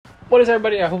What is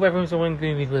everybody? I hope everyone's doing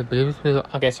good.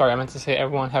 Okay, sorry, I meant to say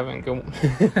everyone having a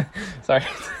good. Sorry,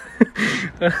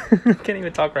 can't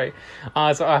even talk right.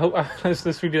 So I hope let's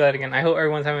redo that again. I hope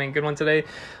everyone's having a good one today.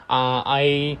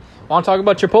 I want to talk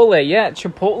about Chipotle. Yeah,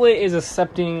 Chipotle is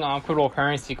accepting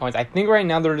cryptocurrency coins. I think right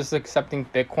now they're just accepting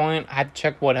Bitcoin. I had to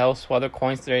check what other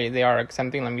coins they are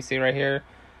accepting. Let me see right here.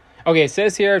 Okay, it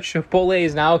says here Chipotle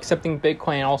is now accepting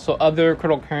Bitcoin and also other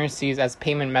cryptocurrencies as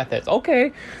payment methods.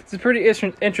 Okay, this is pretty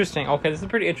interesting. Okay, this is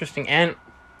pretty interesting. And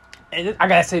I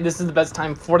gotta say, this is the best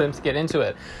time for them to get into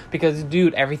it. Because,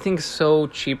 dude, everything's so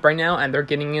cheap right now and they're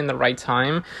getting in the right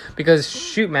time. Because,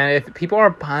 shoot, man, if people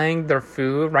are buying their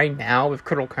food right now with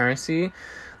cryptocurrency,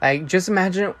 like, just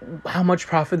imagine how much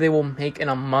profit they will make in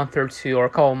a month or two or a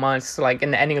couple of months, like,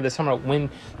 in the ending of the summer when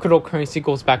cryptocurrency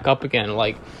goes back up again.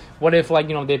 Like, what if, like,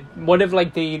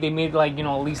 they made, like,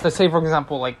 at least, let's say, for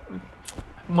example, like,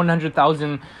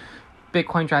 100,000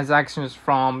 Bitcoin transactions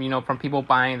from people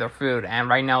buying their food, and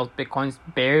right now Bitcoin's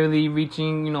barely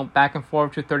reaching back and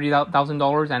forth to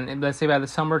 $30,000, and let's say by the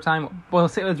summertime, well,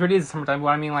 let's say it really is summertime, but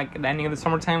I mean, like, at the ending of the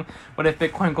summertime, what if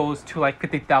Bitcoin goes to like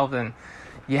 50,000?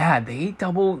 Yeah, they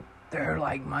double their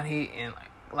like money in like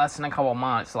less than a couple of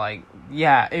months. Like,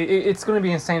 yeah, it's gonna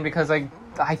be insane because like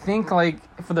I think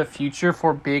like for the future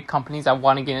for big companies that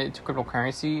want to get into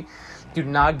cryptocurrency, do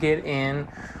not get in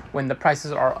when the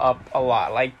prices are up a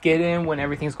lot. Like, get in when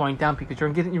everything's going down because you're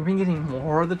getting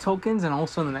more of the tokens, and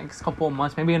also in the next couple of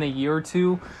months, maybe in a year or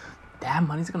two, that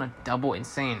money's gonna double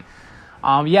insane.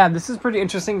 Yeah, this is pretty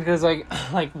interesting because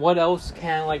like what else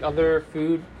can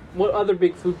what other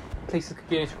big food places could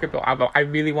get into crypto? I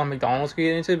really want McDonald's to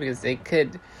get into it because they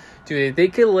could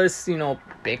list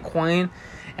Bitcoin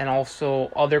and also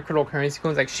other cryptocurrency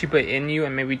coins like Shiba Inu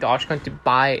and maybe Dogecoin to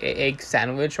buy an egg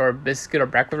sandwich or a biscuit or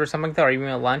breakfast or something like that, or even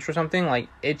a lunch or something. Like,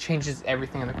 it changes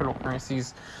everything in the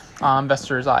cryptocurrencies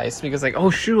investors' eyes because like, oh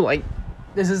shoot, like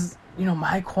this is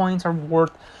my coins are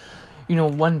worth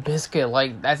one biscuit.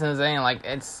 Like, that's insane. Like,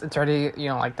 it's already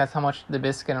like that's how much the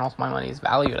biscuit and also my money is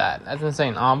valued at. That's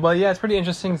insane. But yeah, it's pretty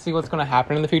interesting to see what's going to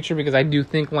happen in the future because I do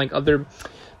think like other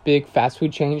big fast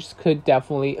food chains could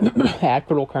definitely add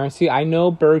cryptocurrency. I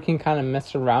know Burger King kind of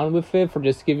messed around with it for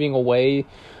just giving away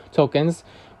tokens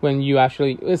when you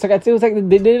actually it was like they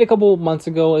did it a couple months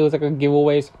ago. It was like a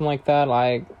giveaway, something like that.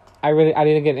 Like, I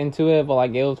didn't get into it, but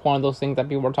like it was one of those things that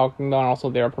people were talking about and also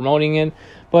they were promoting it.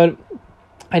 But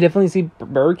I definitely see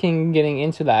Burger King getting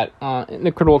into that in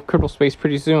the crypto space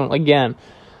pretty soon. Again,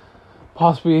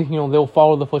 possibly they'll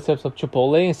follow the footsteps of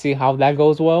Chipotle and see how that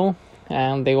goes well,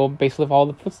 and they will basically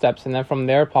follow the footsteps, and then from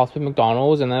there possibly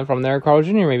McDonald's, and then from there Carl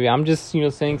Jr. Maybe I'm just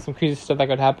saying some crazy stuff that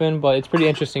could happen, but it's pretty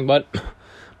interesting. But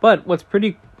what's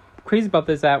pretty crazy about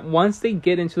this is that once they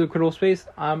get into the crypto space,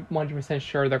 I'm 100%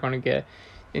 sure they're going to get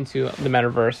into the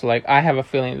metaverse. Like, I have a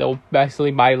feeling they'll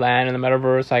basically buy land in the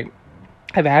metaverse. Like,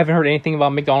 I haven't heard anything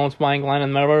about McDonald's buying land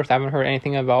in the metaverse. I haven't heard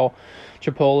anything about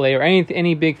Chipotle or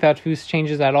any big fast food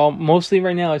changes at all. Mostly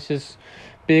right now it's just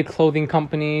big clothing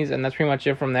companies, and that's pretty much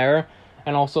it from there.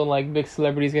 And also like big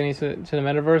celebrities getting to the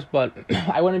metaverse, but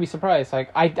I wouldn't be surprised.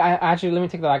 Like, I actually, let me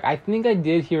take that back. I think I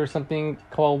did hear something a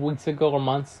couple of weeks ago or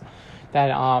months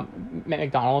that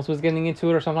McDonald's was getting into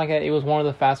it or something like that. It was one of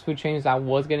the fast food chains that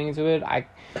was getting into it.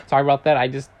 Sorry about that.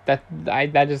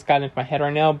 That just got into my head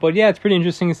right now. But yeah, it's pretty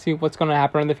interesting to see what's going to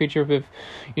happen in the future with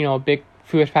big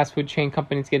fast food chain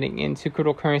companies getting into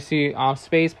cryptocurrency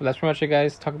space. But that's pretty much it,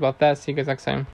 guys. Talk about that. See you guys next time.